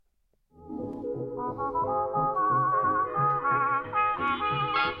So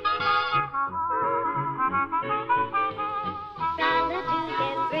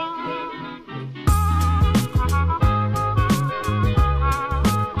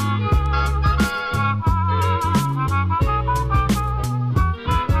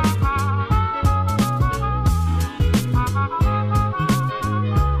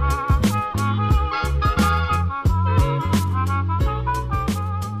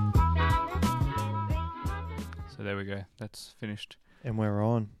there we go. That's finished. And we're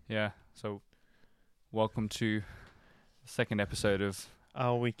on. Yeah. So welcome to the second episode of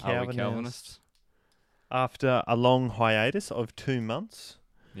Are we Are We Calvinists? Calvinists? After a long hiatus of 2 months.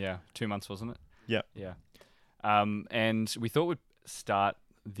 Yeah, 2 months, wasn't it? Yep. Yeah. And we thought we'd start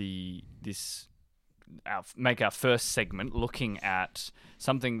make our first segment looking at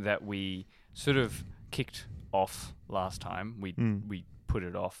something that we sort of kicked off last time. We put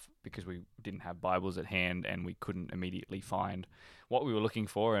it off because we didn't have Bibles at hand and we couldn't immediately find what we were looking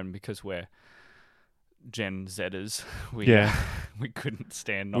for, and because we're Gen Zers, we couldn't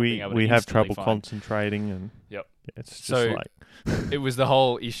stand not being able to we have trouble find. concentrating, and Yep. It's just So like it was the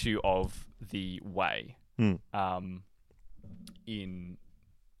whole issue of the way.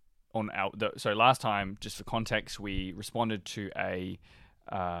 So last time, just for context, we responded to a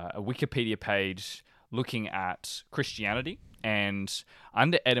Wikipedia page looking at Christianity, and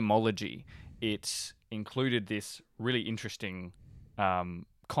under etymology, it included this really interesting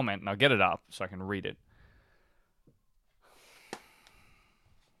comment, and I'll get it up so I can read it.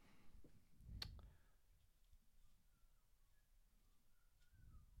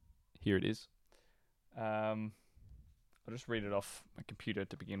 Here it is. I'll just read it off my computer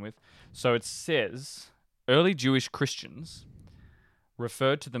to begin with. So it says, early Jewish Christians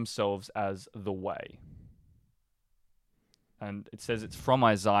referred to themselves as the Way. And it says it's from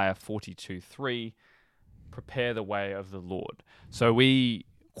Isaiah 42:3, prepare the way of the Lord. So we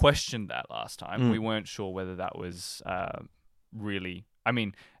questioned that last time. We weren't sure whether that was really... I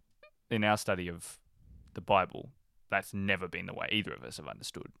mean, in our study of the Bible, that's never been the way either of us have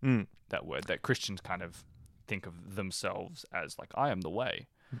understood that word, that Christians kind of think of themselves as like, I am the way.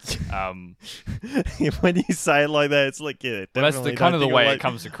 when you say it like that, it's like, yeah, well, that's the kind of the way it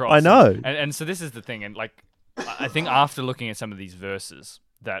comes across. I know. And so this is the thing, and like, I think after looking at some of these verses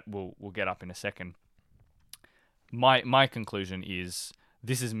that we'll get up in a second, my conclusion is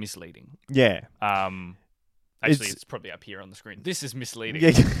this is misleading. Yeah. Actually, it's probably up here on the screen. This is misleading.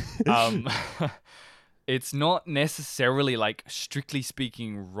 Yeah. It's not necessarily, like, strictly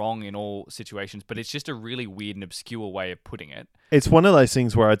speaking, wrong in all situations, but it's just a really weird and obscure way of putting it. It's one of those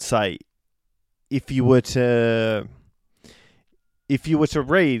things where I'd say, if you were to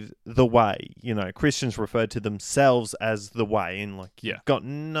read the way, Christians referred to themselves as the way, and like you've got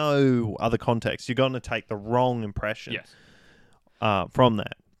no other context, you're going to take the wrong impression from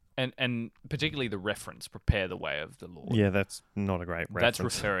that. And particularly the reference, prepare the way of the Lord. Yeah, that's not a great reference. That's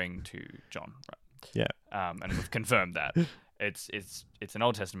referring to John, right? Yeah. And we've confirmed that. It's an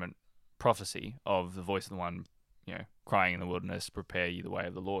Old Testament prophecy of the voice of the one, crying in the wilderness, prepare ye the way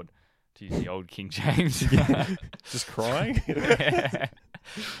of the Lord, to use the old King James. Just crying?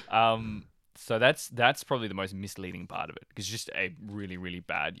 So that's probably the most misleading part of it, because it's just a really, really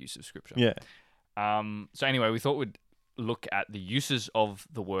bad use of Scripture. Yeah. So anyway, we thought we'd look at the uses of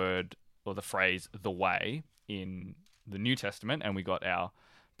the word or the phrase "the way" in the New Testament, and we got our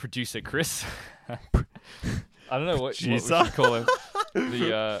producer Chris. I don't know what we should call him.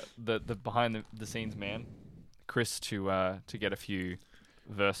 The behind the scenes man, Chris, to get a few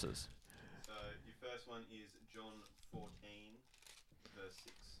verses. So your first one is John 14, verse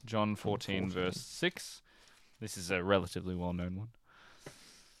 6. John 14, verse 6. This is a relatively well-known one.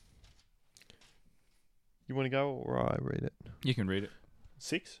 You want to go, or I read it? You can read it.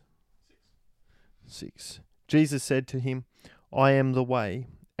 6? 6. Jesus said to him, I am the way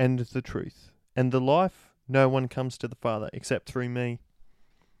and the truth and the life. No one comes to the Father except through me.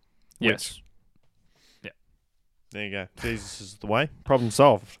 Yes. There you go. Jesus is the way. Problem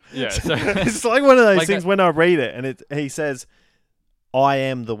solved. Yeah. So it's like one of those like things when I read it and he says, I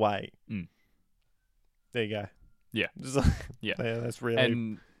am the way. Mm. There you go. Yeah. Yeah, that's really...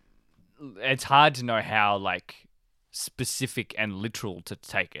 And it's hard to know how, like, specific and literal to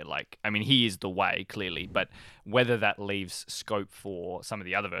take it. Like, I mean, he is the way, clearly, but whether that leaves scope for some of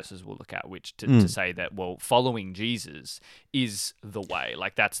the other verses we'll look at, which to say that, well, following Jesus is the way.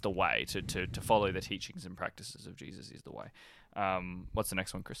 Like, that's the way. To follow the teachings and practices of Jesus is the way. What's the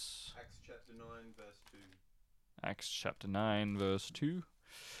next one, Chris? Acts chapter 9, verse 2. Acts chapter 9, verse 2.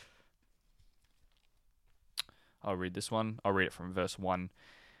 I'll read this one. I'll read it from verse 1.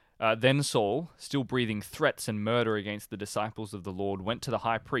 Then Saul, still breathing threats and murder against the disciples of the Lord, went to the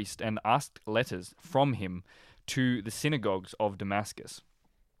high priest and asked letters from him to the synagogues of Damascus,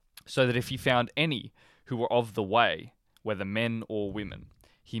 so that if he found any who were of the way, whether men or women,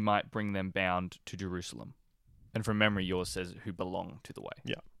 he might bring them bound to Jerusalem. And from memory, yours says who belong to the way.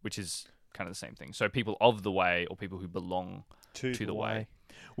 Yeah. Which is kind of the same thing. So people of the way or people who belong to the way.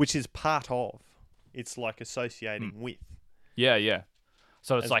 Which is part of. It's like associating with. Yeah, yeah.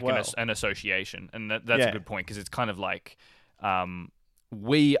 So it's like well. an association. And that's a good point, because it's kind of like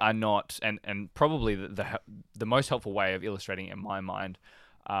we are not, and probably the most helpful way of illustrating it in my mind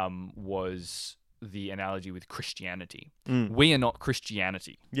was the analogy with Christianity. We are not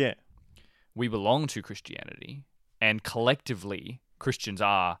Christianity. Yeah. We belong to Christianity, and collectively Christians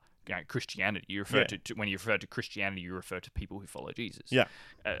are Christianity. You refer to when you refer to Christianity, you refer to people who follow Jesus. Yeah.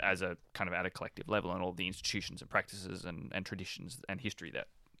 As a kind of at a collective level, and all the institutions and practices and traditions and history that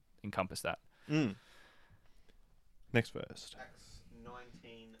encompass that. Next verse. Acts 19:9.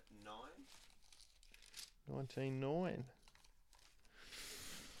 19:9.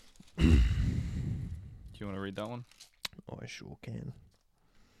 Do you want to read that one? I sure can.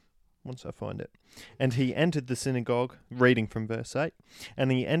 Once I find it. And he entered the synagogue, reading from verse 8,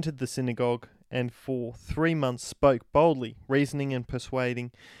 and he entered the synagogue and for 3 months spoke boldly, reasoning and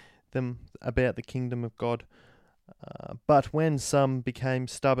persuading them about the kingdom of God. But when some became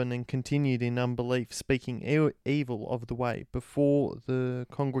stubborn and continued in unbelief, speaking evil of the way before the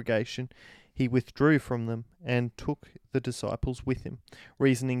congregation, he withdrew from them and took the disciples with him,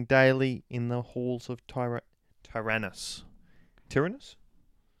 reasoning daily in the halls of Tyrannus. Tyrannus?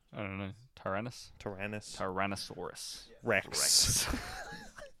 I don't know. Tyrannus? Tyrannosaurus. Rex.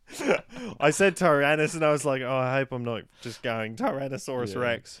 I said Tyrannus and I was like, oh, I hope I'm not just going Tyrannosaurus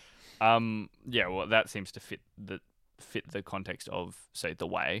Rex. Yeah, well, that seems to fit the context of, say, the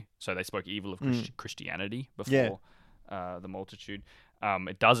way. So they spoke evil of Christianity before the multitude.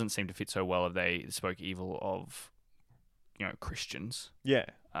 It doesn't seem to fit so well if they spoke evil of, Christians. Yeah.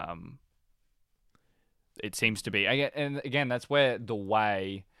 It seems to be, and again, that's where the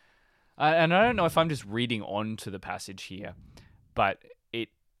way. And I don't know if I'm just reading on to the passage here, but it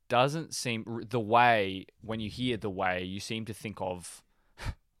doesn't seem the way. When you hear the way, you seem to think of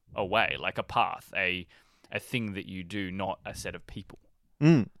a way, like a path, a thing that you do, not a set of people.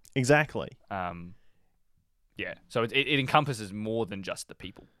 Exactly. Yeah. So it encompasses more than just the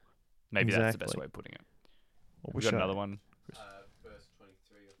people. Maybe that's the best way of putting it. We got another one. Verse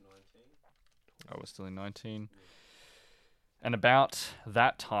 23 of 19. Oh, we're still in 19. And about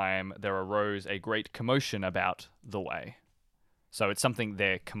that time there arose a great commotion about the way. So it's something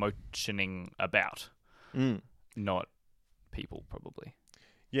they're commotioning about, not people, probably.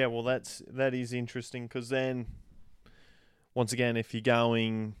 Yeah, well, that is interesting, because then, once again, if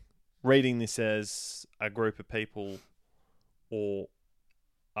you're reading this as a group of people, or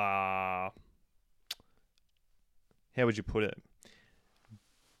how would you put it?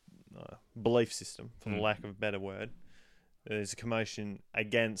 Belief system, for the lack of a better word. There's a commotion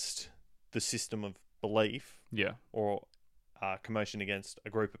against the system of belief, or commotion against a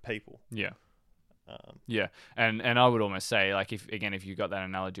group of people. And I would almost say, like, if you got that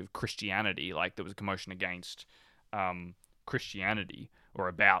analogy of Christianity, like there was a commotion against Christianity or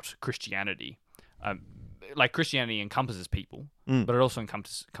about Christianity. Like Christianity encompasses people, but it also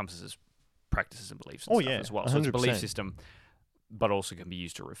encompasses practices and beliefs and stuff as well. 100%. So it's a belief system, but also can be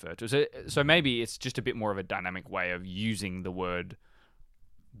used to refer to. So maybe it's just a bit more of a dynamic way of using the word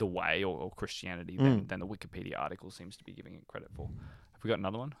the way or Christianity than the Wikipedia article seems to be giving it credit for. Have we got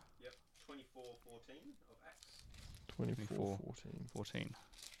another one? Yep, 24:14 of Acts. 24:14.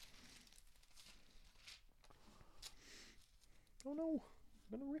 Oh no,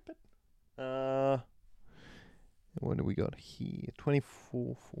 I'm going to rip it. What do we got here?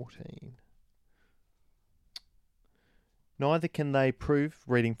 24:14. Neither can they prove,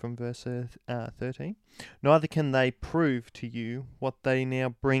 reading from verse 13, neither can they prove to you what they now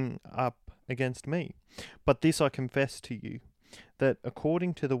bring up against me. But this I confess to you, that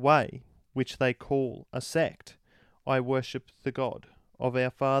according to the way which they call a sect, I worship the God of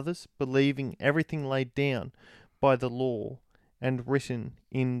our fathers, believing everything laid down by the law and written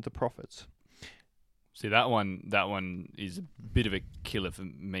in the prophets. See, that one is a bit of a killer for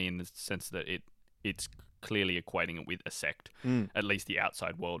me in the sense that it's clearly equating it with a sect. At least the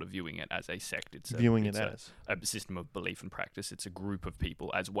outside world are viewing it as a sect. It's a system of belief and practice. It's a group of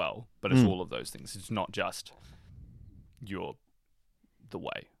people as well, but it's all of those things. It's not just the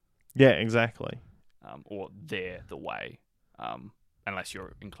way. Yeah, exactly. Or they're the way, unless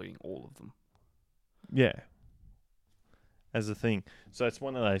you're including all of them. Yeah. as a thing. So it's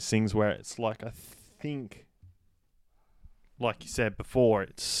one of those things where it's like, I think, like you said before,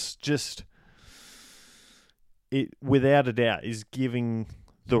 it's just, it without a doubt is giving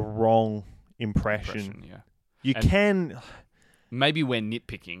the wrong impression. Yeah. You can... Maybe we're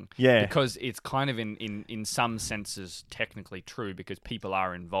nitpicking. Yeah. Because it's kind of in some senses technically true because people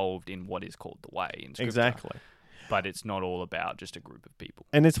are involved in what is called the way in Scripture. Exactly. But it's not all about just a group of people.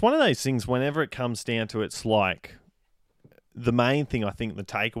 And it's one of those things, whenever it comes down to it's like, the main thing I think the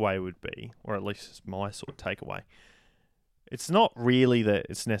takeaway would be, or at least it's my sort of takeaway, it's not really that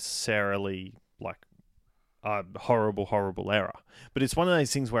it's necessarily like a horrible, horrible error. But it's one of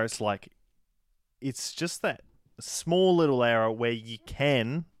those things where it's like, it's just that small little error where you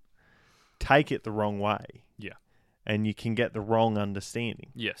can take it the wrong way. Yeah. And you can get the wrong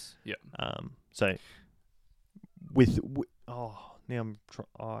understanding. Yes. Yeah. So now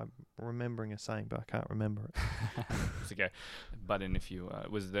I'm remembering a saying, but I can't remember it. It's okay. But if you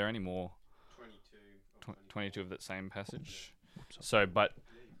was there any more 22 of that same passage? So but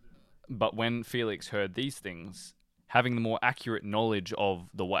when Felix heard these things, having the more accurate knowledge of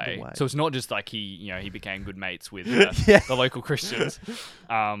the way. So it's not just like he became good mates with the local Christians.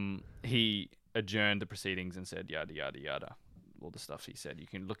 He adjourned the proceedings and said yada yada yada. All the stuff he said. You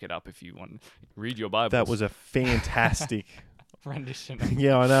can look it up if you want. Read your Bible. That was a fantastic rendition.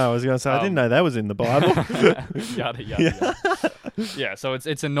 Yeah, I know. I was going to say I didn't know that was in the Bible. Yada yada. Yeah. So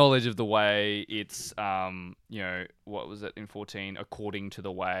it's a knowledge of the way. It's what was it in 14? According to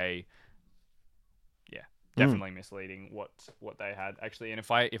the way. Definitely misleading what they had actually, and if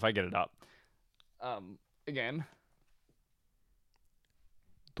I get it up, again,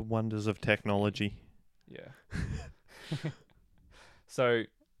 the wonders of technology. Yeah. So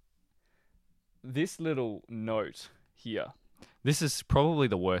this little note here, this is probably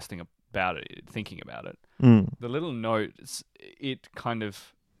the worst thing about it. Thinking about it, the little note, it kind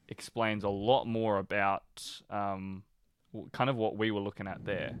of explains a lot more about kind of what we were looking at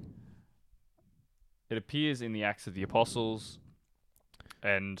there. It appears in the Acts of the Apostles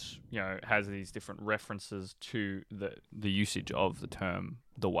and, has these different references to the usage of the term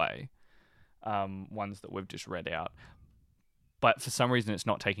the way, ones that we've just read out. But for some reason, it's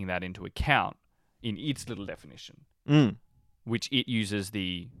not taking that into account in its little definition, which it uses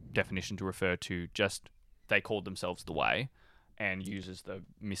the definition to refer to just they called themselves the way and uses the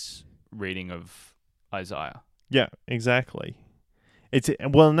misreading of Isaiah. Yeah, exactly.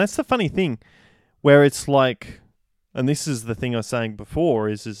 And that's the funny thing. Where it's like, and this is the thing I was saying before,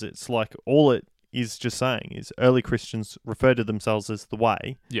 is it's like all it is just saying is early Christians refer to themselves as the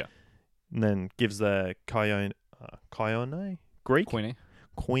way. Yeah. And then gives the koine Greek?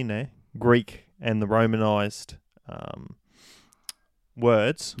 Koine Greek and the Romanized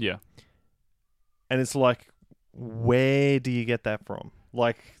words. Yeah. And it's like, where do you get that from?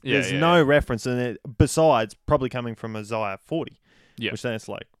 Like, there's no reference in it besides probably coming from Isaiah 40. Yeah. Which then it's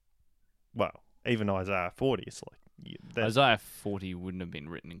like, well, even Isaiah 40, it's like... Isaiah 40 wouldn't have been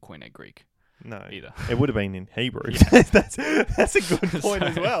written in Koine Greek. No. Either. It would have been in Hebrew. Yeah. That's a good point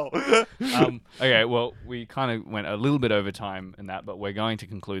as well. Okay, well, we kind of went a little bit over time in that, but we're going to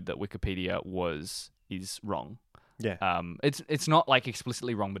conclude that Wikipedia is wrong. Yeah. It's not like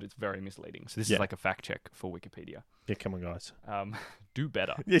explicitly wrong, but it's very misleading. So this is like a fact check for Wikipedia. Yeah, come on, guys. Do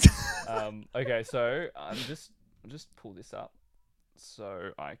better. Okay, so I'll just pull this up so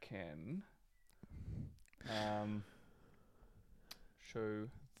I can show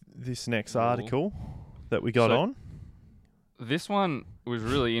this next article that we got on. This one was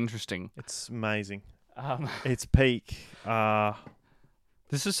really interesting. It's amazing. It's peak.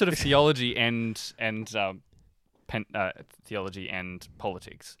 This is sort of theology and theology and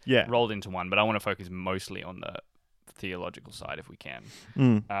politics rolled into one, but I want to focus mostly on the theological side if we can.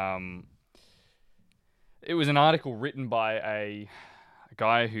 It was an article written by a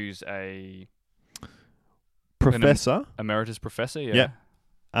guy who's a professor, emeritus professor. Yeah.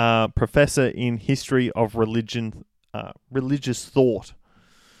 Professor in history of religious thought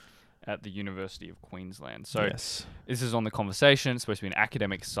at the University of Queensland. So this is on The Conversation. It's supposed to be an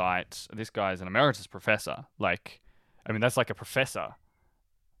academic site. This guy's an emeritus professor. That's like a professor,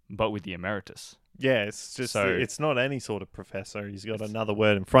 but with the emeritus. Yeah, it's just it's not any sort of professor. He's got another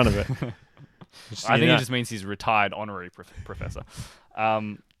word in front of it. I think it just means he's retired honorary professor.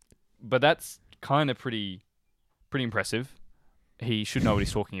 But that's kind of pretty impressive. He should know what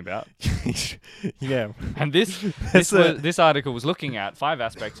he's talking about. Yeah. And this article was looking at 5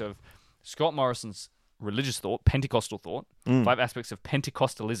 aspects of Scott Morrison's religious thought, Pentecostal thought, 5 aspects of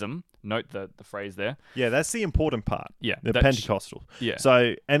Pentecostalism. Note the phrase there. Yeah, that's the important part. Yeah. The Pentecostal. Yeah.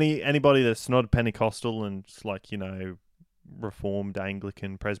 So anybody that's not Pentecostal and it's like, Reformed,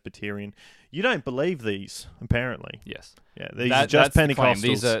 Anglican, Presbyterian. You don't believe these, apparently. Yes. Yeah, these are just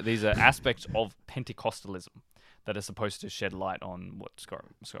Pentecostals. These are aspects of Pentecostalism that are supposed to shed light on what Scott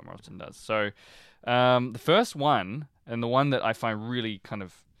Morrison does. So, the first one, and the one that I find really kind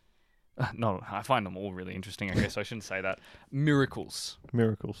of... No, I find them all really interesting. I guess I shouldn't say that. Miracles.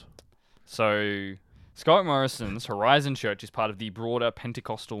 So, Scott Morrison's Horizon Church is part of the broader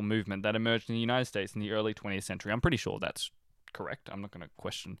Pentecostal movement that emerged in the United States in the early 20th century. I'm pretty sure that's correct. I'm not going to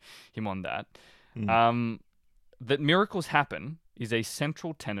question him on that. That miracles happen is a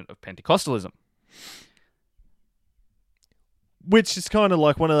central tenet of Pentecostalism. Which is kind of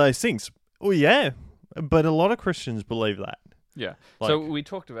like one of those things. Oh, yeah. But a lot of Christians believe that. Yeah. So we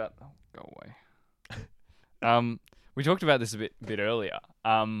talked about... Oh, go away. We talked about this a bit earlier.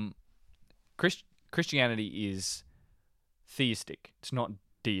 Christianity is theistic. It's not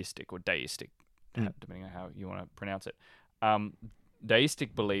deistic or deistic, depending on how you want to pronounce it.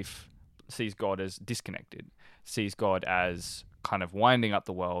 Deistic belief sees God as disconnected, sees God as kind of winding up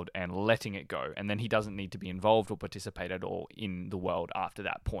the world and letting it go, and then he doesn't need to be involved or participate at all in the world after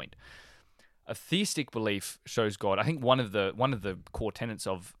that point. A theistic belief shows God. I think one of the core tenets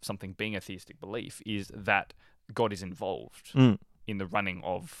of something being a theistic belief is that God is involved in the running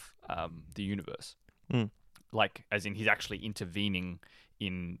of the universe, like as in he's actually intervening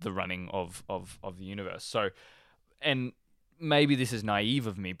in the running of the universe. So, and maybe this is naive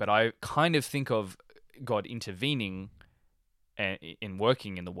of me, but I kind of think of God intervening in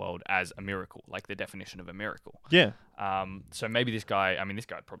working in the world as a miracle, like the definition of a miracle. Yeah. So maybe this guy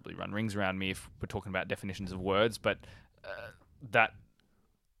would probably run rings around me if we're talking about definitions of words, but that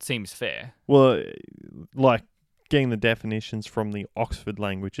seems fair. Well, like getting the definitions from the Oxford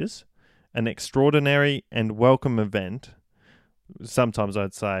languages, an extraordinary and welcome event. Sometimes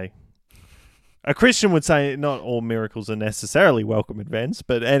I'd say a Christian would say not all miracles are necessarily welcome events,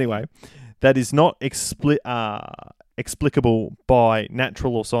 but anyway, that is not explicable by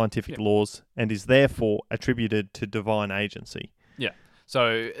natural or scientific laws and is therefore attributed to divine agency. Yeah.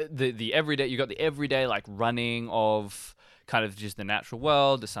 So the everyday, you got the everyday like running of kind of just the natural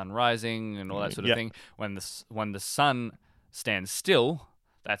world, the sun rising and all that sort of thing. When the sun stands still,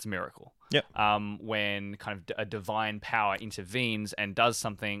 that's a miracle. Yep. When kind of a divine power intervenes and does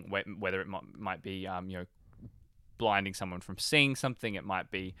something, whether it might be blinding someone from seeing something, it might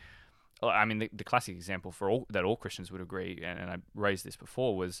be. I mean, the classic example for all Christians would agree, and I raised this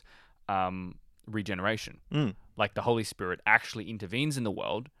before, was regeneration. Like the Holy Spirit actually intervenes in the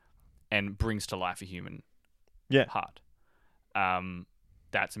world and brings to life a human heart.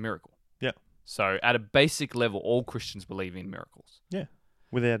 That's a miracle. Yeah. So at a basic level, all Christians believe in miracles. Yeah,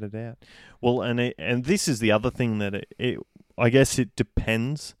 without a doubt. Well, and this is the other thing that I guess it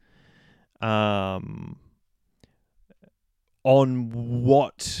depends on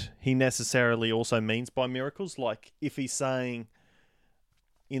what he necessarily also means by miracles. Like if he's saying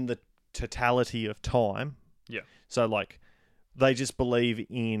in the totality of time. Yeah. So like they just believe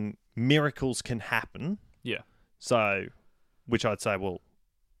in miracles can happen. Yeah. So, which I'd say, well,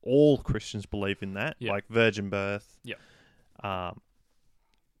 all Christians believe in that, like virgin birth. Yeah.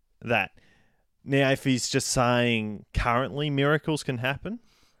 That. Now, if he's just saying currently miracles can happen,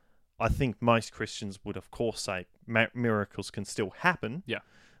 I think most Christians would, of course, say miracles can still happen. Yeah.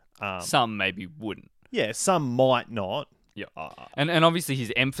 Some maybe wouldn't. Yeah, some might not. Yeah. And obviously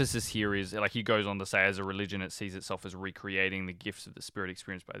his emphasis here is, like he goes on to say, as a religion, it sees itself as recreating the gifts of the Spirit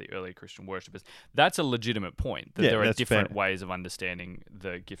experienced by the early Christian worshippers. That's a legitimate point, that there are different ways of understanding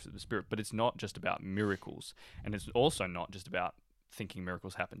the gifts of the Spirit, but it's not just about miracles. And it's also not just about thinking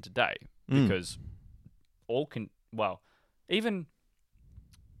miracles happen today, because even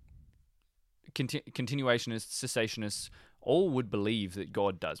continuationists, cessationists, all would believe that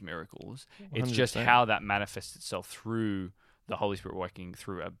God does miracles. 100%. It's just how that manifests itself through the Holy Spirit working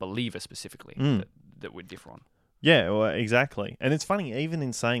through a believer specifically that would differ on. Yeah, well, exactly. And it's funny, even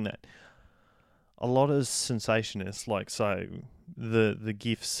in saying that, a lot of cessationists, like, so the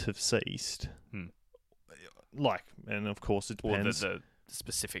gifts have ceased. Like, and of course it depends. Or the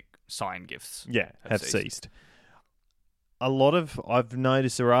specific sign gifts. Yeah, have ceased. A lot of, I've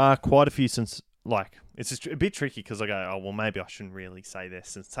noticed there are quite a few since, like, it's a bit tricky because I go, oh, well, maybe I shouldn't really say they're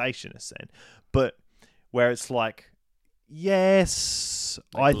cessationists then. But where it's like, yes,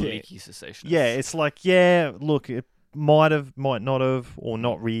 like leaky cessationists. Yeah, it's like, yeah, look, it might not have, or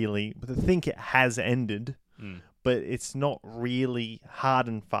not really. But I think it has ended, but it's not really hard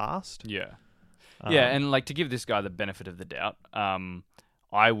and fast. Yeah. Yeah, and like to give this guy the benefit of the doubt,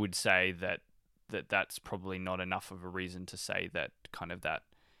 I would say that's probably not enough of a reason to say that kind of that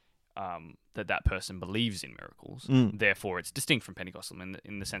that person believes in miracles. Therefore, it's distinct from Pentecostalism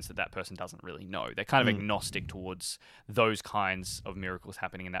in the sense that person doesn't really know. They're kind of agnostic towards those kinds of miracles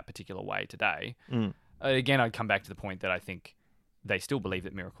happening in that particular way today. Again, I'd come back to the point that I think they still believe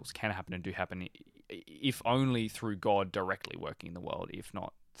that miracles can happen and do happen, if only through God directly working in the world, if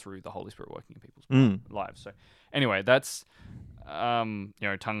not through the Holy Spirit working in people's lives. So anyway, that's,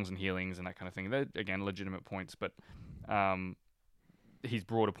 tongues and healings and that kind of thing. They're, again, legitimate points, but his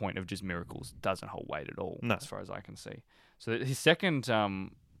broader point of just miracles doesn't hold weight at all, as far as I can see. So his second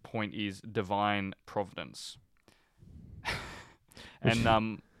point is divine providence.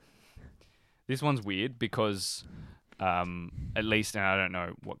 And this one's weird because... at least, and I don't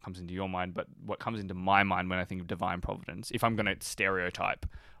know what comes into your mind, but what comes into my mind when I think of divine providence, if I'm going to stereotype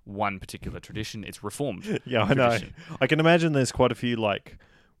one particular tradition, it's Reformed. Yeah, tradition. I know. I can imagine there's quite a few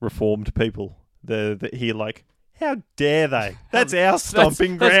Reformed people that hear how dare they? That's our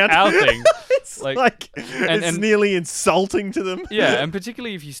stomping ground. That's our thing. It's it's nearly insulting to them. Yeah, and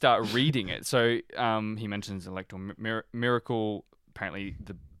particularly if you start reading it. So he mentions electoral miracle. Apparently,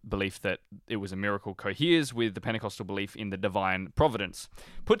 the belief that it was a miracle coheres with the Pentecostal belief in the divine providence.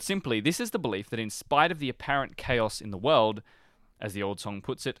 Put simply, this is the belief that in spite of the apparent chaos in the world, as the old song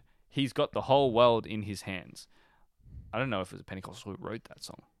puts it, he's got the whole world in his hands. I don't know if it was a Pentecostal who wrote that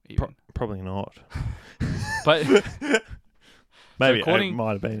song. Probably not. But maybe it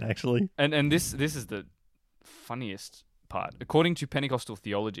might have been, actually. And this is the funniest part. According to Pentecostal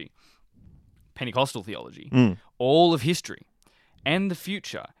theology, all of history and the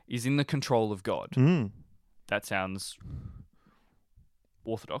future is in the control of God. That sounds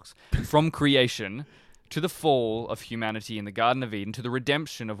orthodox. From creation to the fall of humanity in the Garden of Eden, to the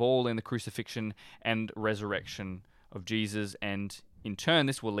redemption of all in the crucifixion and resurrection of Jesus, and in turn,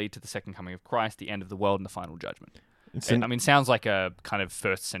 this will lead to the second coming of Christ, the end of the world, and the final judgment. Sounds like a kind of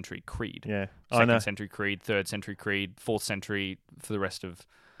first century creed. Yeah, second century creed, third century creed, fourth century for the rest of.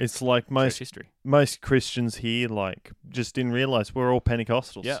 It's like most Christians here, just didn't realize we're all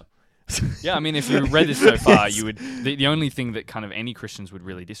Pentecostals. Yeah. Yeah, I mean, if you read this so far, you would... The only thing that kind of any Christians would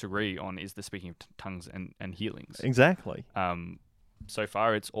really disagree on is the speaking of tongues and healings. Exactly. So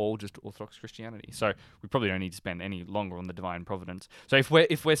far, it's all just Orthodox Christianity. So we probably don't need to spend any longer on the divine providence. So if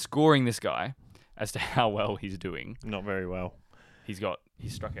we're scoring this guy as to how well he's doing... Not very well. He's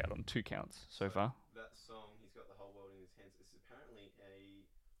struck out on 2 counts so far. That song, he's got the whole world in his hands, is apparently a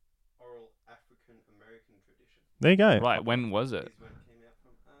oral African American tradition. There you go. Right, when was it?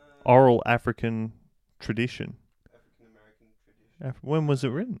 Oral African tradition. African American tradition. When was it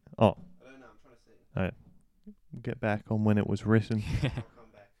written? Oh. I don't know, I'm trying to see. All right. We'll get back on when it was written. I'll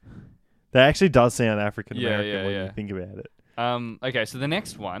come back. That actually does sound African American when you think about it. Okay, so the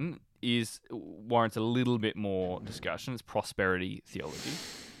next one warrants a little bit more discussion. It's prosperity theology.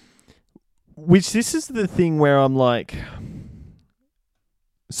 Which this is the thing where I'm like...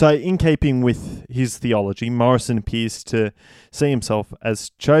 So, in keeping with his theology, Morrison appears to see himself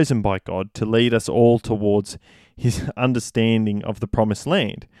as chosen by God to lead us all towards his understanding of the promised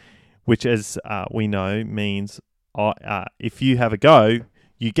land, which, as we know, means if you have a go,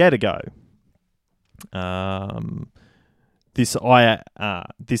 you get a go. This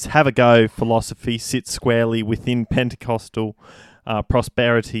have a go philosophy sits squarely within Pentecostal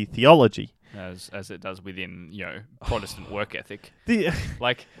prosperity theology. As it does within, Protestant work ethic. If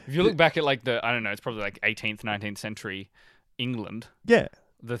you look back at it's probably 18th, 19th century England. Yeah.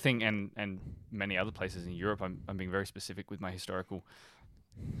 The thing, and many other places in Europe, I'm being very specific with my historical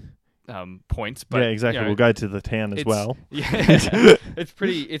points. But, yeah, exactly. We'll go to the town as well. Yeah. It's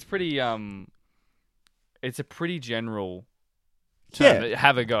a pretty general term. Yeah.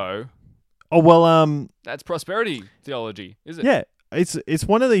 Have a go. Oh, well, that's prosperity theology, is it? Yeah. It's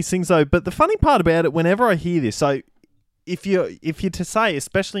one of these things though, but the funny part about it, whenever I hear this, so if you're to say,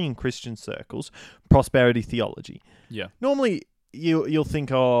 especially in Christian circles, prosperity theology, normally you'll think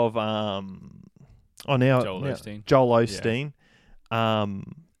of Joel Osteen,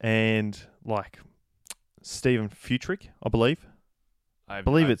 and Stephen Furtick, I believe. I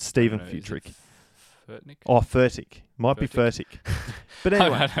believe it's Stephen Furtick. Furtick? Oh, Furtick. Might be Furtick. But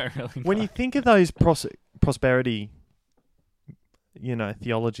anyway, I don't really know. When you think of those prosperity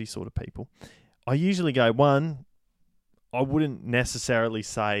theology sort of people, I usually go, one, I wouldn't necessarily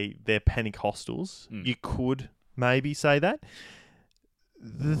say they're Pentecostals. You could maybe say that.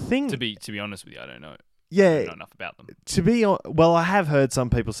 The thing... To be honest with you, I don't know. Yeah. I don't know enough about them. Well, I have heard some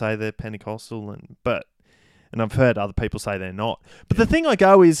people say they're Pentecostal, and I've heard other people say they're not. But the thing I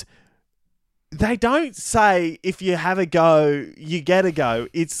go is, they don't say, if you have a go, you get a go.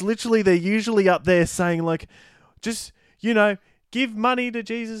 It's literally, they're usually up there saying, just, give money to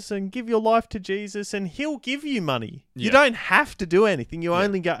Jesus and give your life to Jesus and he'll give you money. Yeah. You don't have to do anything. You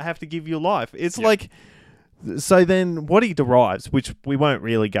only have to give your life. It's like, so then what he derives, which we won't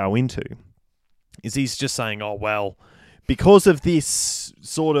really go into, is he's just saying, oh, well, because of this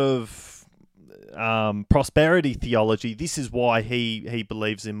sort of prosperity theology, this is why he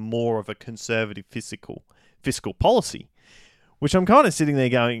believes in more of a conservative fiscal policy, which I'm kind of sitting there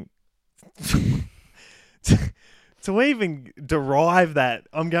going, to even derive that,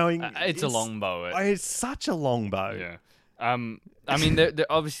 I'm going... it's a long bow. It's such a long bow. Yeah. I mean, they're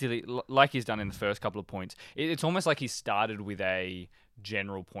obviously, like he's done in the first couple of points, it's almost like he started with a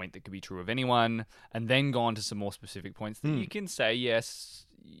general point that could be true of anyone, and then gone to some more specific points that you can say, yes,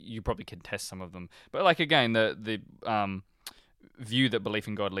 you probably can test some of them. But like, again, the view that belief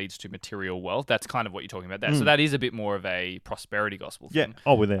in God leads to material wealth, that's kind of what you're talking about there. So that is a bit more of a prosperity gospel thing. Yeah,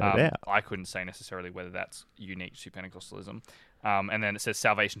 oh, without a doubt. I couldn't say necessarily whether that's unique to Pentecostalism. And then it says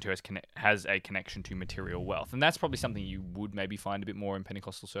salvation too has a connection to material wealth. And that's probably something you would maybe find a bit more in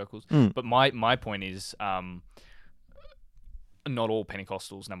Pentecostal circles. But my point is, not all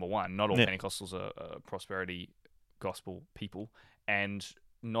Pentecostals, number one, not all Pentecostals are prosperity gospel people, and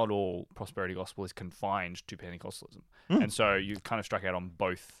not all prosperity gospel is confined to Pentecostalism. And so you kind of struck out on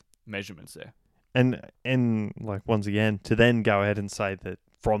both measurements there. And like, once again, to then go ahead and say that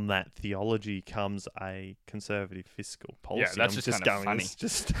from that theology comes a conservative fiscal policy. Yeah, that's just kind of funny.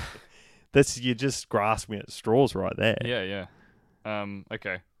 You're just grasping at straws right there. Yeah. Okay. I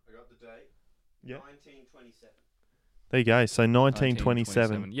got the date. Yeah. 1927. There you go. So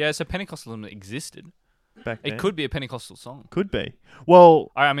 1927. Yeah, so Pentecostalism existed. Back then. It could be a Pentecostal song. Could be.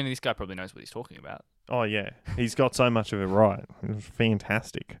 Well, I mean, this guy probably knows what he's talking about. Oh, yeah. He's got so much of it right. It was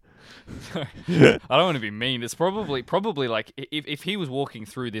fantastic. I don't want to be mean. It's probably like, if he was walking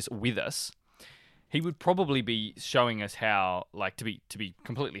through this with us, he would probably be showing us how, like, to be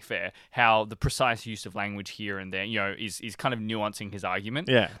completely fair, how the precise use of language here and there, is kind of nuancing his argument.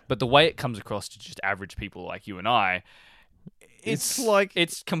 Yeah. But the way it comes across to just average people like you and I,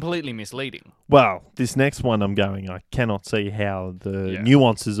 it's completely misleading. Well, this next one I cannot see how the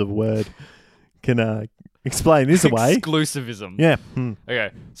nuances of word can explain this away. Exclusivism. Yeah.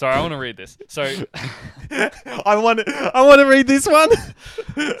 Okay, so I want to read this. So I want to read this one.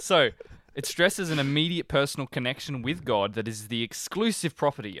 So it stresses an immediate personal connection with God that is the exclusive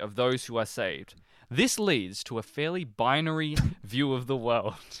property of those who are saved. This leads to a fairly binary view of the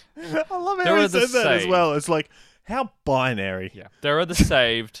world. I love how he said that as well. It's like, how binary. Yeah. There are the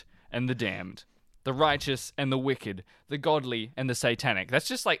saved and the damned, the righteous and the wicked, the godly and the satanic. That's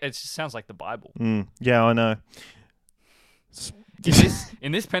just like, it just sounds like the Bible. Yeah, I know.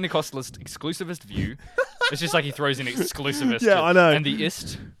 In this Pentecostalist exclusivist view, it's just like he throws in exclusivist. Yeah, I know. And the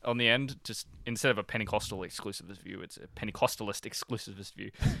ist on the end, just instead of a Pentecostal exclusivist view, it's a Pentecostalist exclusivist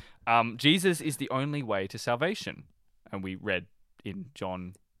view. Jesus is the only way to salvation. And we read in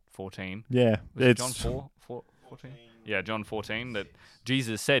John 14. Yeah. John 14? Yeah, John 14, that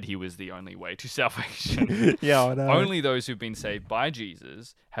Jesus said he was the only way to salvation. Yeah, I know. Only those who've been saved by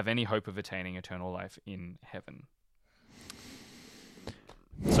Jesus have any hope of attaining eternal life in heaven.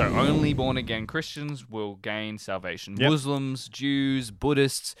 So only born-again Christians will gain salvation. Yep. Muslims, Jews,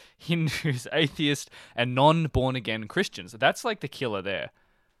 Buddhists, Hindus, atheists, and non-born-again Christians. That's like the killer there.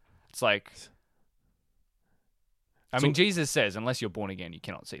 It's like... I mean, Jesus says, unless you're born again, you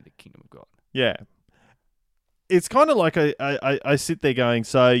cannot see the kingdom of God. Yeah. It's kind of like I sit there going,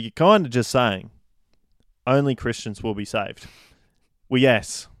 so you're kind of just saying, only Christians will be saved. Well,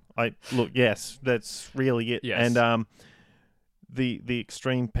 yes. Yes, that's really it. Yes. And the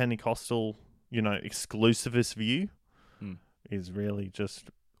extreme Pentecostal, exclusivist view is really just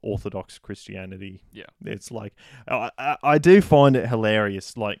Orthodox Christianity. Yeah. It's like, I do find it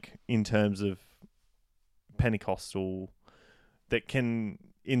hilarious, like, in terms of Pentecostal, that can,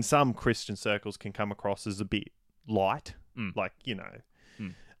 in some Christian circles, can come across as a bit light. Like,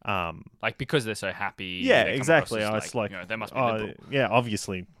 like, because they're so happy. Yeah, exactly. It's like, they must be liberal. Yeah,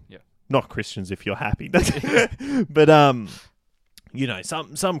 obviously. Yeah. Not Christians if you're happy. But,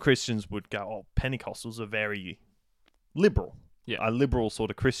 some Christians would go, oh, Pentecostals are very liberal. Yeah. A liberal sort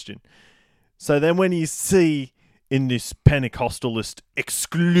of Christian. So then when you see in this Pentecostalist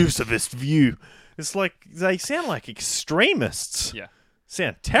exclusivist view, it's like they sound like extremists. Yeah.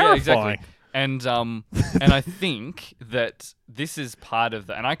 Sound terrifying. Yeah, exactly. And I think that this is part of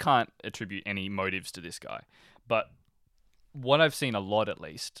and I can't attribute any motives to this guy, but what I've seen a lot, at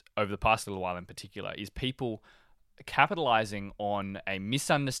least, over the past little while in particular, is people capitalizing on a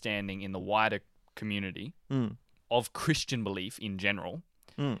misunderstanding in the wider community of Christian belief in general,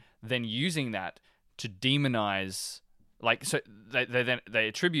 then using that to demonize Like, so they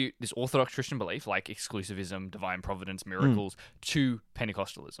attribute this Orthodox Christian belief, like exclusivism, divine providence, miracles, to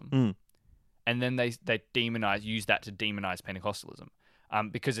Pentecostalism. And then they use that to demonize Pentecostalism.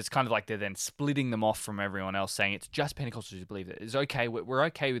 Because it's kind of like they're then splitting them off from everyone else, saying it's just Pentecostals who believe it. It's okay. We're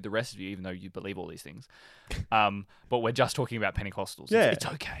okay with the rest of you, even though you believe all these things. But we're just talking about Pentecostals. Yeah. It's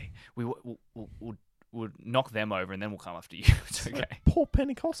okay. We'll knock them over and then we'll come after you. It's okay. Poor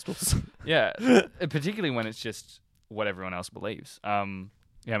Pentecostals. Yeah. Particularly when it's just what everyone else believes. I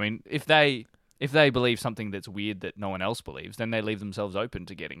mean, if they believe something that's weird that no one else believes, then they leave themselves open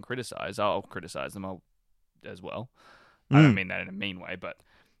to getting criticized. I'll criticize them as well. I don't mean that in a mean way, but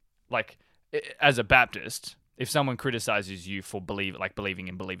like as a Baptist, if someone criticizes you for believing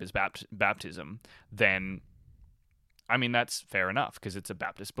in believers' baptism, then I mean that's fair enough because it's a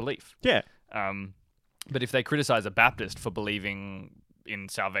Baptist belief. Yeah. But if they criticize a Baptist for believing in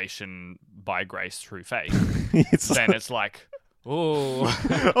salvation by grace through faith, then it's like, oh,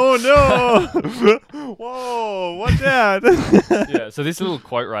 oh no! Whoa, watch out! Yeah, so this little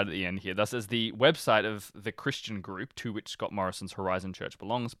quote right at the end here, thus as the website of the Christian group to which Scott Morrison's Horizon Church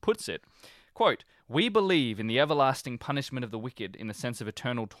belongs puts it, quote, "We believe in the everlasting punishment of the wicked in the sense of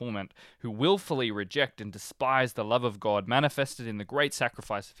eternal torment, who willfully reject and despise the love of God manifested in the great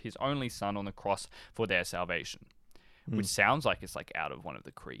sacrifice of his only Son on the cross for their salvation." Which sounds like it's like out of one of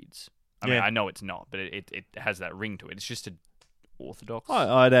the creeds. I mean, I know it's not, but it has that ring to it. It's just a Orthodox,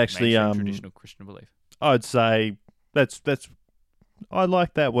 I'd actually traditional Christian belief. I'd say that's. I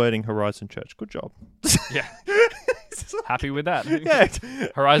like that wording, Horizon Church. Good job. Yeah, happy with that. Yeah,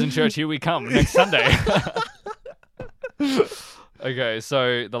 Horizon Church, here we come next Sunday. Okay,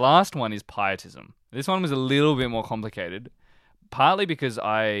 so the last one is pietism. This one was a little bit more complicated, partly because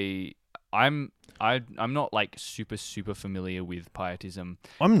I'm not like super familiar with pietism.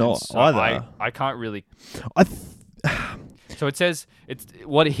 I'm not so either. I can't really. So it says it's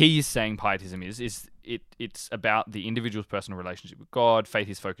what he's saying pietism is it's about the individual's personal relationship with God. Faith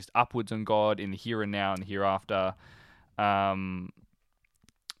is focused upwards on God in the here and now and the hereafter. And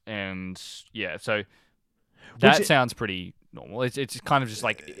yeah, so that sounds pretty normal. It's kind of just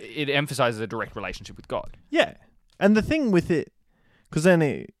like it emphasizes a direct relationship with God. Yeah, and the thing with it, because then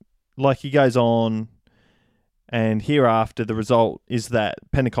he goes on. And hereafter, the result is that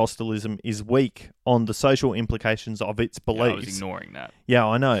Pentecostalism is weak on the social implications of its beliefs. Yeah, I was ignoring that. Yeah,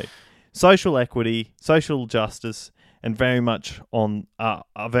 I know. Social equity, social justice, and very much on are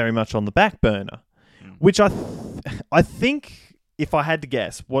very much on the back burner. Which I think, if I had to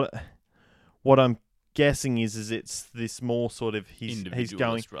guess, what I'm guessing is it's this more sort of he's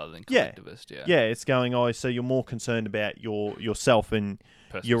going rather than collectivist. Yeah, it's going. Oh, so you're more concerned about yourself and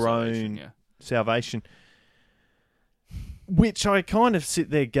personal your own salvation. Which I kind of sit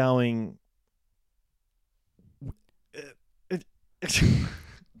there going,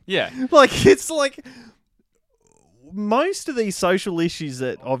 yeah, like it's like most of these social issues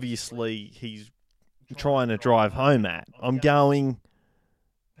that obviously he's trying to drive home at. I'm going,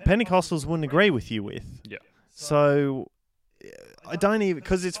 Pentecostals wouldn't agree with you with. Yeah. So I don't even,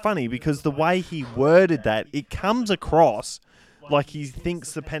 because it's funny because the way he worded that, it comes across like he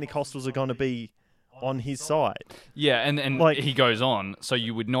thinks the Pentecostals are going to be on his side. Yeah, and like, he goes on, so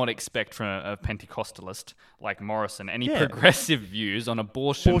you would not expect from a Pentecostalist like Morrison any progressive views on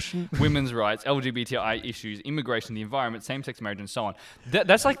abortion, women's rights, LGBTI issues, immigration, the environment, same-sex marriage, and so on.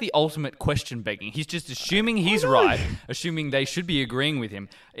 That's like the ultimate question begging. He's just assuming he's right, assuming they should be agreeing with him.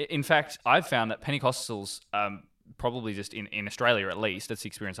 In fact, I've found that Pentecostals, probably just in Australia at least, that's the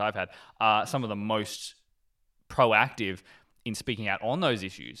experience I've had, are some of the most proactive in speaking out on those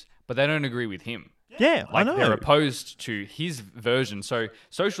issues, but they don't agree with him. Yeah, like I know. They're opposed to his version. So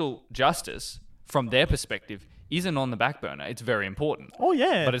social justice, from their perspective, isn't on the back burner. It's very important. Oh,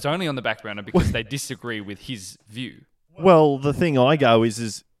 yeah. But it's only on the back burner because they disagree with his view. Well, the thing I go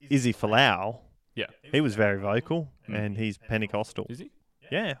is Izzy Folau. Yeah. He was very vocal, and he's Pentecostal. Is he?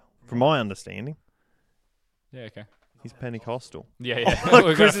 Yeah, from my understanding. Yeah, okay. He's Pentecostal. Yeah.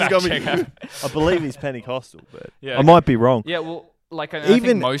 Chris has got me. I believe he's Pentecostal, but yeah, I might be wrong. Yeah, well, like I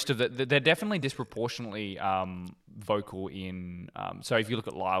think most of they're definitely disproportionately vocal in. So if you look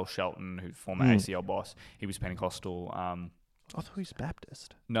at Lyle Shelton, who's former ACL boss, he was Pentecostal. I thought he was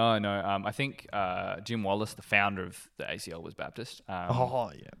Baptist. No. I think Jim Wallace, the founder of the ACL, was Baptist.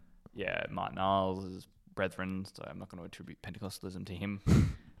 Yeah, Martin Niles is brethren, so I'm not going to attribute Pentecostalism to him.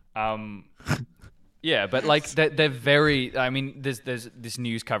 Yeah, but like they're very. I mean, there's this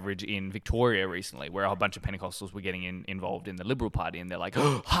news coverage in Victoria recently where a whole bunch of Pentecostals were getting involved in the Liberal Party, and they're like,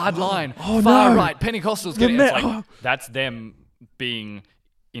 hard line, far right, Pentecostals getting. It's like that's them being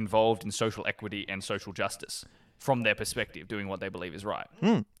involved in social equity and social justice. from their perspective, doing what they believe is right.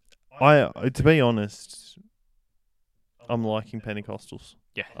 To be honest, I'm liking Pentecostals.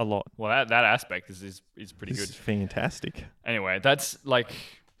 Yeah, a lot. Well, that aspect is pretty good. It's fantastic. Anyway, that's like,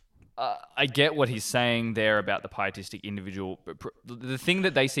 I get what he's saying there about the pietistic individual. The thing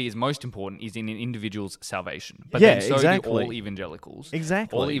that they see is most important is in an individual's salvation. But then so do all evangelicals.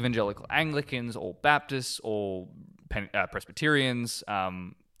 Exactly. All evangelical Anglicans, all Baptists, all Presbyterians,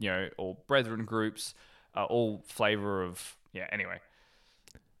 all Brethren groups, all flavor of Anyway,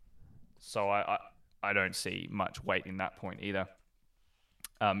 so I don't see much weight in that point either.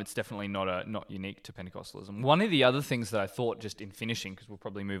 It's definitely not unique to Pentecostalism. One of the other things that I thought, just in finishing, because we'll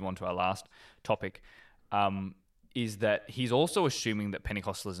probably move on to our last topic, is that he's also assuming that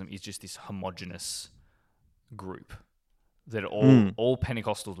Pentecostalism is just this homogenous group, that all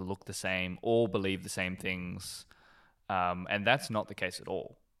Pentecostals look the same, all believe the same things, and that's not the case at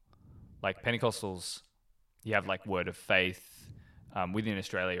all. Like Pentecostals, you have like Word of Faith. Within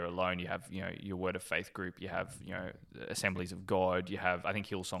Australia alone, you have your Word of Faith group. You have Assemblies of God. You have, I think,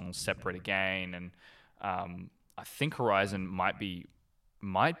 Hillsong's Separate Again, and I think Horizon might be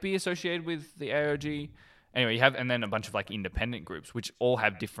associated with the AOG. Anyway, you have, and then a bunch of like independent groups, which all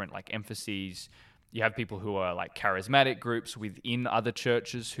have different like emphases. You have people who are like charismatic groups within other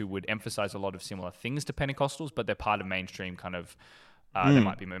churches who would emphasize a lot of similar things to Pentecostals, but they're part of mainstream kind of. They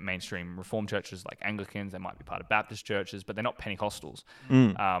might be mainstream Reformed churches like Anglicans. They might be part of Baptist churches, but they're not Pentecostals.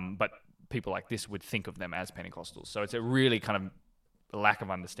 But people like this would think of them as Pentecostals. So it's a really kind of lack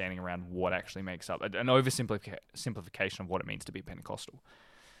of understanding around what actually makes up an oversimplification of what it means to be Pentecostal.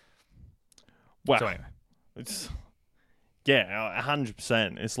 Wow. So anyway. It's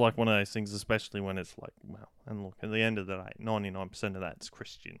 100%. It's like one of those things, especially when it's like, well, and look, at the end of the day, 99% of that's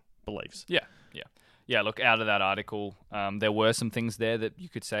Christian beliefs. Yeah, look, out of that article, there were some things there that you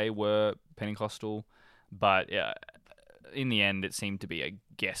could say were Pentecostal, but in the end, it seemed to be a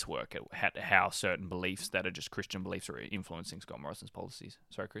guesswork at how certain beliefs that are just Christian beliefs are influencing Scott Morrison's policies.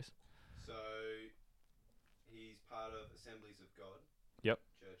 Sorry, Chris? So, he's part of Assemblies of God. Yep.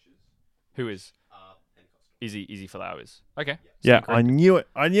 Churches. Who is? Pentecostal. Izzy Flowers. Okay. Yeah, I knew it.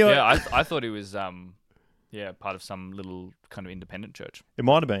 Yeah, I thought he was part of some little kind of independent church. It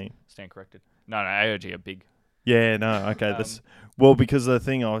might have been. Stand corrected. No, AOG are big. Yeah, no, okay. Because the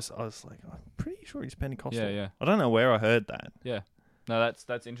thing I was like, I'm pretty sure he's Pentecostal. Yeah. I don't know where I heard that. Yeah. No,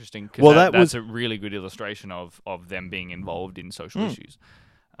 that's interesting. Because that's a really good illustration of them being involved in social issues,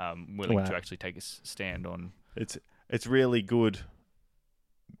 willing to actually take a stand on. It's really good,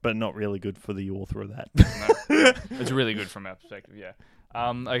 but not really good for the author of that. No, it's really good from our perspective. Yeah.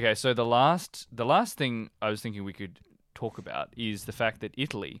 Okay, so the last thing I was thinking we could talk about is the fact that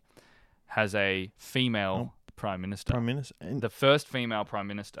Italy has a female prime minister. And the first female prime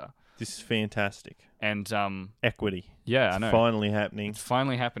minister. This is fantastic. And equity. Yeah, I know. Finally happening. It's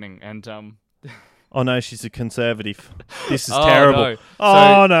finally happening. And oh no, she's a conservative. This is terrible.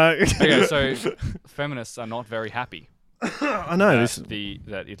 No. No. Okay, so feminists are not very happy. I know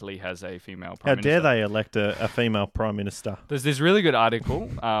that Italy has a female prime minister. How dare they elect a female prime minister? There's this really good article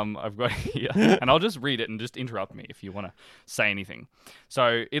I've got here, and I'll just read it and just interrupt me if you want to say anything.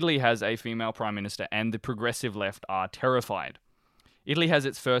 So, Italy has a female prime minister, and the progressive left are terrified. Italy has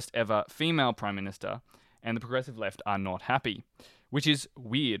its first ever female prime minister, and the progressive left are not happy. Which is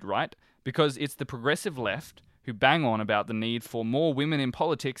weird, right? Because it's the progressive left who bang on about the need for more women in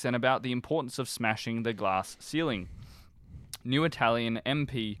politics and about the importance of smashing the glass ceiling. New Italian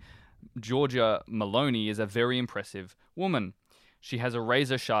MP Giorgia Meloni is a very impressive woman. She has a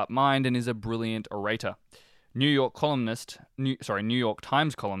razor-sharp mind and is a brilliant orator. New York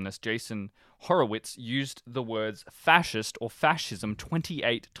Times columnist Jason Horowitz used the words fascist or fascism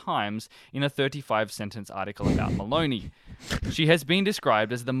 28 times in a 35-sentence article about Meloni. She has been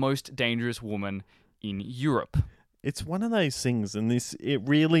described as the most dangerous woman in Europe. It's one of those things, and it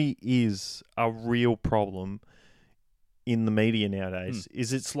really is a real problem in the media nowadays,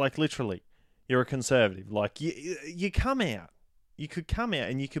 is it's like literally, you're a conservative. Like, you come out. You could come out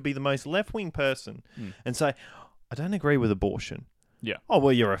and you could be the most left-wing person and say, I don't agree with abortion. Yeah. Oh,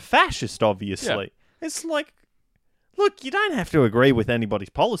 well, you're a fascist, obviously. Yeah. It's like, look, you don't have to agree with anybody's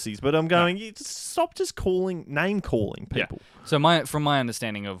policies, but I'm going, you stop just name-calling people. Yeah. So from my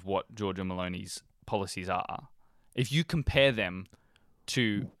understanding of what Giorgia Meloni's policies are, if you compare them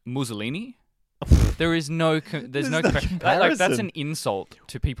to Mussolini... There's no comparison. Like, that's an insult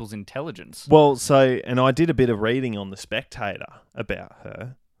to people's intelligence. Well, and I did a bit of reading on The Spectator about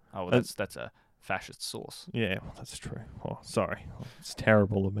her. Oh, well, that's a fascist source. Yeah, well, that's true. Oh, sorry. It's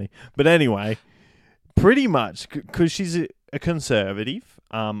terrible of me. But anyway, pretty much, because she's a conservative,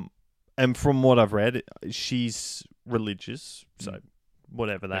 and And from what I've read, she's religious, so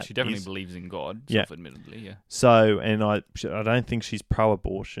whatever that is. She definitely believes in God, Yeah. self-admittedly, yeah. So, and I don't think she's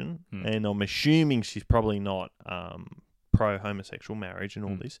pro-abortion, and I'm assuming she's probably not pro-homosexual marriage and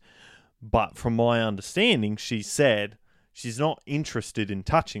all this. But from my understanding, she said she's not interested in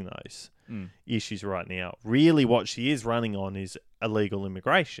touching those issues right now. Really, what she is running on is illegal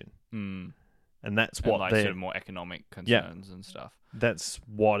immigration. And that's what they're... sort of more economic concerns and stuff. That's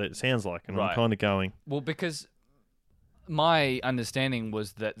what it sounds like. And I'm kind of going... Well, because my understanding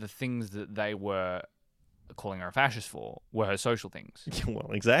was that the things that they were calling her a fascist for were her social things.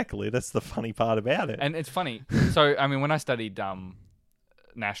 Well, exactly. That's the funny part about it. And it's funny. So, I mean, when I studied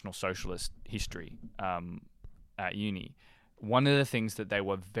National Socialist history at uni, one of the things that they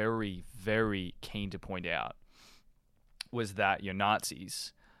were very, very keen to point out was that your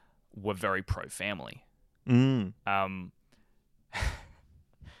Nazis were very pro-family.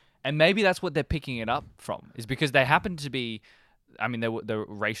 And maybe that's what they're picking it up from, is because they happen to be, I mean, they were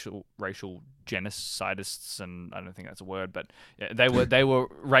racial genocidists, and I don't think that's a word, but they were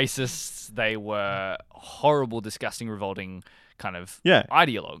racists. They were horrible, disgusting, revolting kind of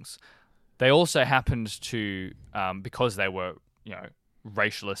ideologues. They also happened to, because they were,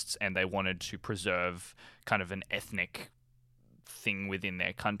 racialists, and they wanted to preserve kind of an ethnic thing within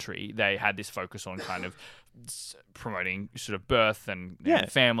their country, they had this focus on kind of promoting sort of birth and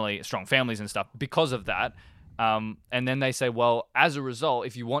family, strong families and stuff because of that. And then they say, well, as a result,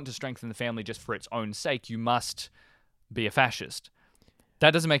 if you want to strengthen the family just for its own sake, you must be a fascist.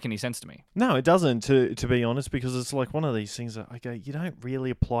 That doesn't make any sense to me. No, it doesn't, to be honest, because it's like one of these things that I go, you don't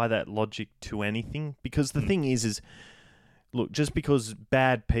really apply that logic to anything, because the thing is, look, just because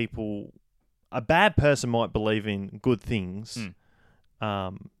a bad person might believe in good things,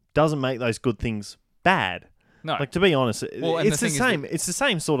 doesn't make those good things bad. No. Like, to be honest, it's the same. It's the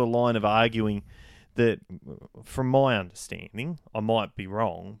same sort of line of arguing that, from my understanding, I might be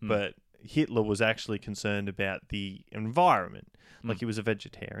wrong, but Hitler was actually concerned about the environment. Like, he was a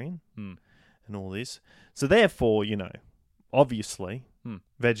vegetarian and all this. So therefore, obviously,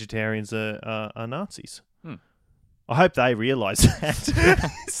 vegetarians are Nazis. I hope they realise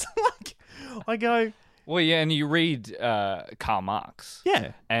that. It's like, I go... Well, yeah, and you read Karl Marx.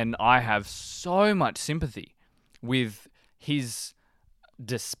 Yeah. And I have so much sympathy with his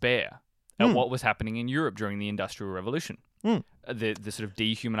despair at what was happening in Europe during the Industrial Revolution. The sort of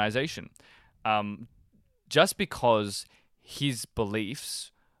dehumanization. Just because his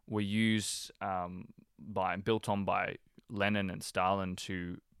beliefs were used built on by Lenin and Stalin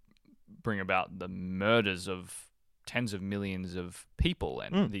to bring about the murders of tens of millions of people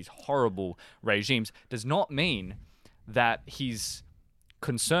and these horrible regimes, does not mean that his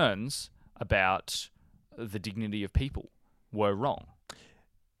concerns about the dignity of people were wrong.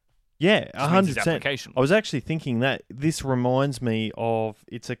 Yeah, 100%. I was actually thinking that this reminds me of,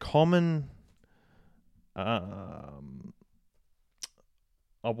 it's a common... I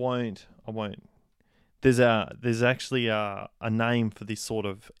won't. There's actually a name for this sort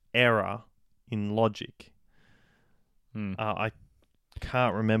of error in logic. I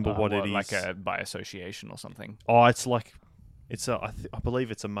can't remember what it is. Like by association or something. Oh, it's like, I believe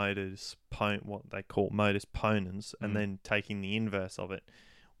it's a modus what they call modus ponens, and then taking the inverse of it,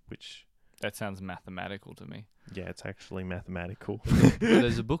 which... That sounds mathematical to me. Yeah, it's actually mathematical.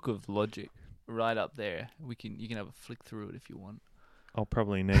 There's a book of logic right up there. You can have a flick through it if you want. I'll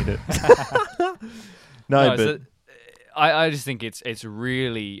probably need it. No, but so, I just think it's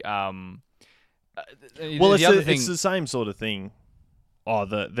really. Well, it's the same sort of thing. Oh,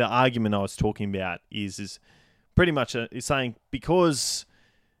 the argument I was talking about is pretty much is saying, because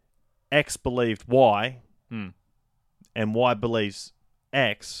X believed Y, and Y believes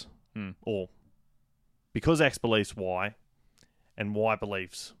X, or because X believes Y, and Y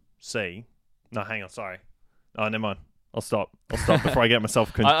believes C. No, hang on, sorry. Oh, never mind. I'll stop before I get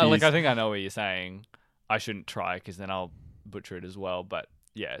myself confused. I think I know what you're saying. I shouldn't try, because then I'll butcher it as well. But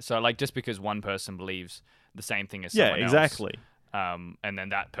yeah, so just because one person believes the same thing as someone else, exactly. And then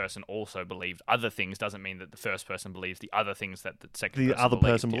that person also believed other things, doesn't mean that the first person believes the other things that the second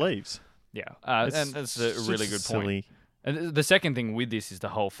person believes. Yeah, and that's a really good point. And the second thing with this is the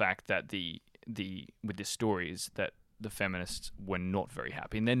whole fact that with this story is that the feminists were not very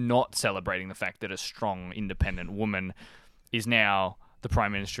happy, and they're not celebrating the fact that a strong, independent woman is now the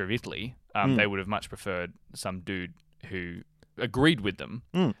Prime Minister of Italy. They would have much preferred some dude who agreed with them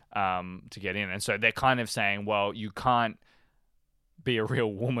to get in. And so they're kind of saying, well, you can't be a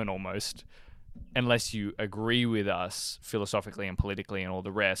real woman almost unless you agree with us philosophically and politically and all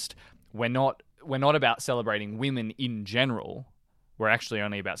the rest. We're not about celebrating women in general. we're actually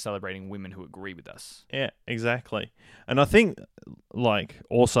only about celebrating women who agree with us. Yeah, exactly. And I think, like,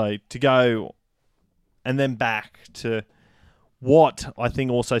 also to go and then back to what I think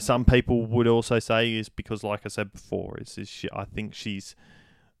also some people would also say is because, like I said before, I think she's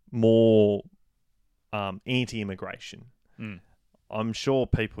more anti-immigration. I'm sure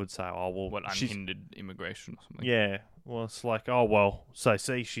people would say, oh, well... What, unhindered immigration or something? Yeah. Well, it's like, oh, well, so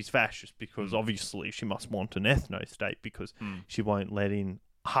see, she's fascist because obviously she must want an ethno-state because she won't let in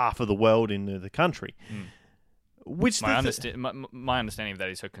half of the world into the country. Which my understanding of that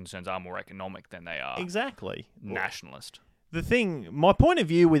is her concerns are more economic than they are nationalist. My point of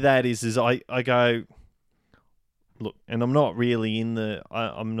view with that is I go, look, and I'm not really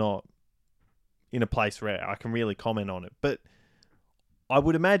I'm not in a place where I can really comment on it, but I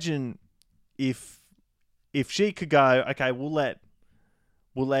would imagine if she could go, okay, we'll let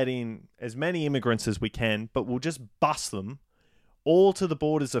in as many immigrants as we can, but we'll just bus them all to the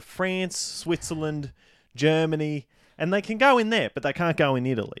borders of France, Switzerland, Germany, and they can go in there, but they can't go in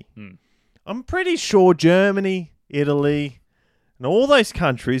Italy. I'm pretty sure Germany, Italy, and all those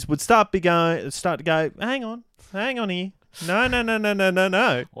countries would start to go, hang on here.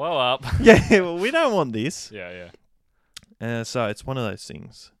 No. Well up. Yeah, well, we don't want this. Yeah. So it's one of those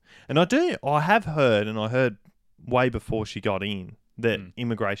things. And I have heard, and I heard way before she got in, that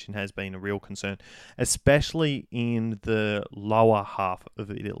immigration has been a real concern, especially in the lower half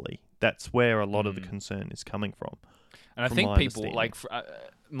of Italy. That's where a lot of the concern is coming from. And I think people, like,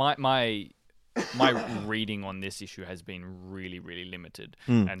 my reading on this issue has been really, really limited.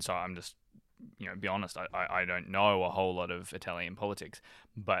 And so I'm just, be honest, I don't know a whole lot of Italian politics,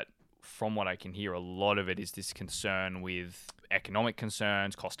 but from what I can hear, a lot of it is this concern with economic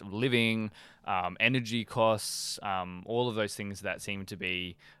concerns, cost of living, energy costs, all of those things that seem to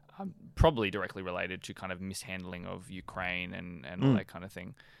be probably directly related to kind of mishandling of Ukraine and all that kind of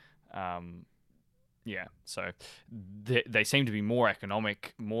thing. So they seem to be more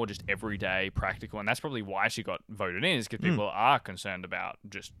economic, more just everyday, practical, and that's probably why she got voted in, is because people are concerned about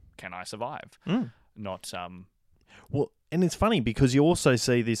just, can I survive? Not... Well, and it's funny because you also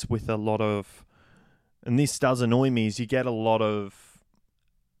see this with a lot of, and this does annoy me, is you get a lot of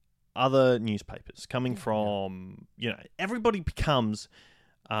other newspapers coming from, everybody becomes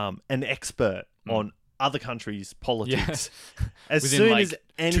an expert on other countries' politics. As within soon as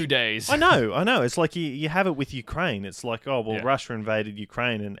 2 days. I know. It's like you have it with Ukraine. It's like, oh, well, Russia invaded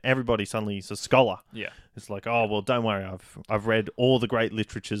Ukraine and everybody suddenly is a scholar. Yeah. It's like, oh, well, don't worry. I've read all the great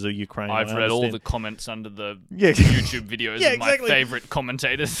literatures of Ukraine. I've read all the comments under the YouTube videos of my favorite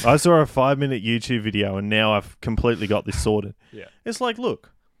commentators. I saw a 5-minute YouTube video and now I've completely got this sorted. Yeah. It's like,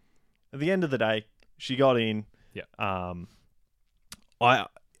 look, at the end of the day, she got in. Yeah.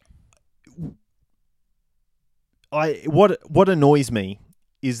 What annoys me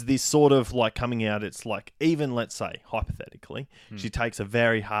is this sort of like coming out. It's like, even let's say hypothetically, she takes a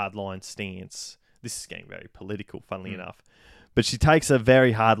very hardline stance. This is getting very political, funnily enough, but she takes a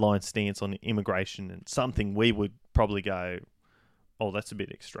very hardline stance on immigration and something we would probably go, oh, that's a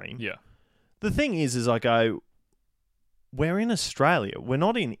bit extreme. Yeah. The thing is I go, we're in Australia. We're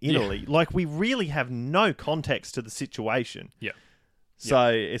not in Italy. Yeah. Like, we really have no context to the situation. Yeah. So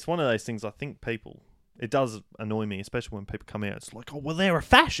it's one of those things I think people... It does annoy me, especially when people come out. It's like, oh, well, they're a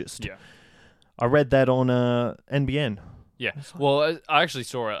fascist. Yeah. I read that on NBN. Yeah. Well, I actually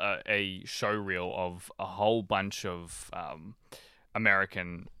saw a show reel of a whole bunch of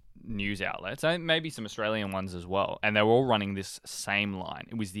American news outlets, and maybe some Australian ones as well, and they were all running this same line.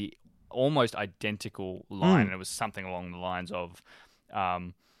 It was the almost identical line, and it was something along the lines of...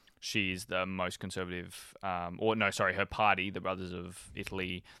 she's the most conservative... her party, the Brothers of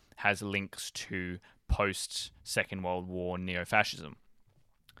Italy, has links to post-Second World War neo-fascism.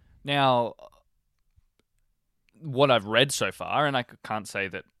 Now, what I've read so far, and I can't say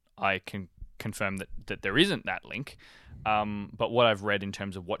that I can confirm that there isn't that link, but what I've read in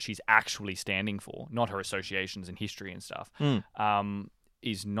terms of what she's actually standing for, not her associations and history and stuff,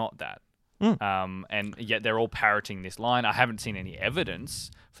 is not that. And yet they're all parroting this line. I haven't seen any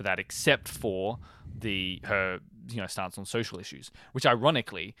evidence for that except for her stance on social issues, which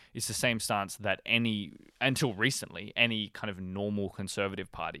ironically is the same stance that until recently, any kind of normal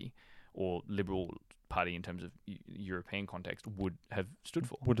conservative party or liberal party in terms of European context would have stood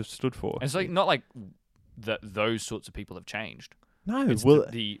for. And it's like not like those sorts of people have changed. No, it's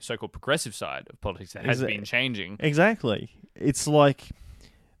the so-called progressive side of politics that has been changing. Exactly. It's like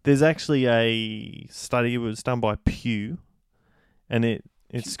there's actually a study. It was done by Pew, and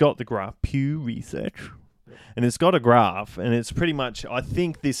it's got the graph, Pew Research, and it's got a graph, and it's pretty much, I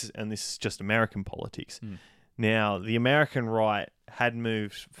think this is just American politics. Now, the American right had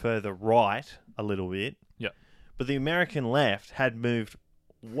moved further right a little bit. Yeah. But the American left had moved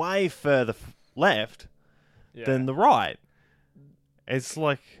way further left than the right. It's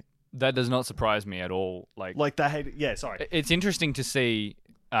like... That does not surprise me at all. Like they had... Yeah, sorry. It's interesting to see...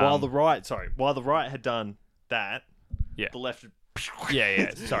 while the right had done that, the left...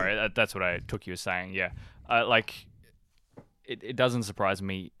 Yeah. Sorry, that's what I took you as saying. Yeah. It doesn't surprise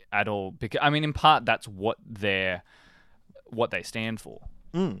me at all. Because, I mean, in part, that's what they stand for.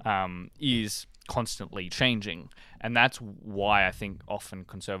 Is constantly changing, and that's why I think often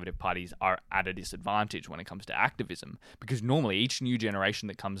conservative parties are at a disadvantage when it comes to activism, because normally each new generation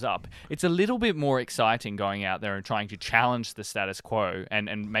that comes up, it's a little bit more exciting going out there and trying to challenge the status quo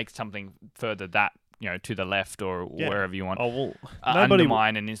and make something further that, you know, to the left or wherever you want.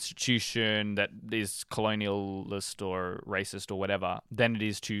 Undermine an institution that is colonialist or racist or whatever, than it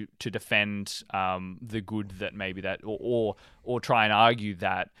is to defend the good that maybe that or try and argue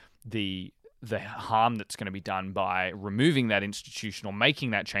that the harm that's going to be done by removing that institution or making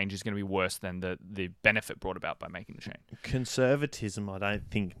that change is going to be worse than the benefit brought about by making the change. Conservatism, I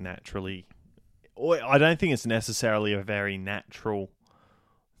don't think I don't think it's necessarily a very natural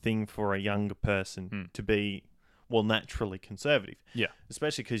thing for a younger person to be, naturally conservative. Yeah.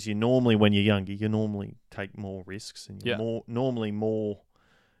 Especially because when you're younger, you normally take more risks and you're normally more...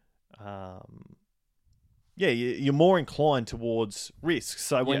 you're more inclined towards risks.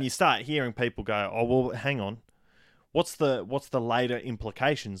 So when you start hearing people go, "Oh, well, hang on, what's the later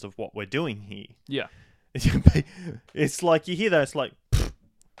implications of what we're doing here?" Yeah, it's like you hear that, it's like,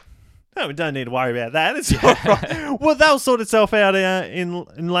 no, we don't need to worry about that. It's all right. Well, that'll sort itself out in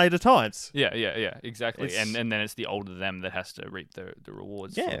later times. Yeah, exactly. And then it's the older them that has to reap the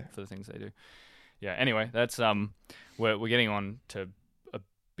rewards for the things they do. Yeah. Anyway, that's we're getting on to a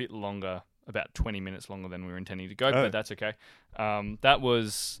bit longer. About 20 minutes longer than we were intending to go, but that's okay. That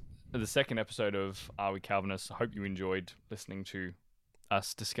was the second episode of Are We Calvinists? I hope you enjoyed listening to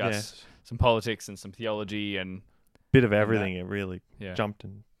us discuss some politics and some theology and... Bit of everything. It really jumped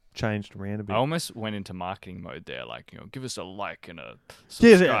and changed around a bit. I almost went into marketing mode there, like, give us a like and a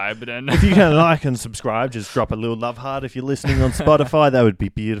subscribe. But if you can like and subscribe, just drop a little love heart if you're listening on Spotify. That would be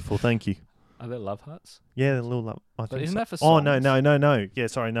beautiful. Thank you. Are there love hearts? Yeah, a little love. I think isn't so. that for songs? Oh, no. Yeah,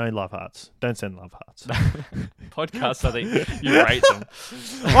 sorry, no love hearts. Don't send love hearts. Podcasts, I think you rate them.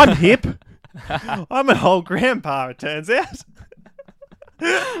 I'm hip. I'm an old grandpa, it turns out.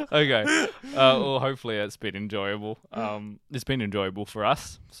 Okay. Well, hopefully it's been enjoyable. It's been enjoyable for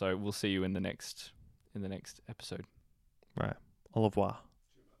us, so we'll see you in the next episode. Right. Au revoir.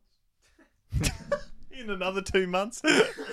 In another 2 months.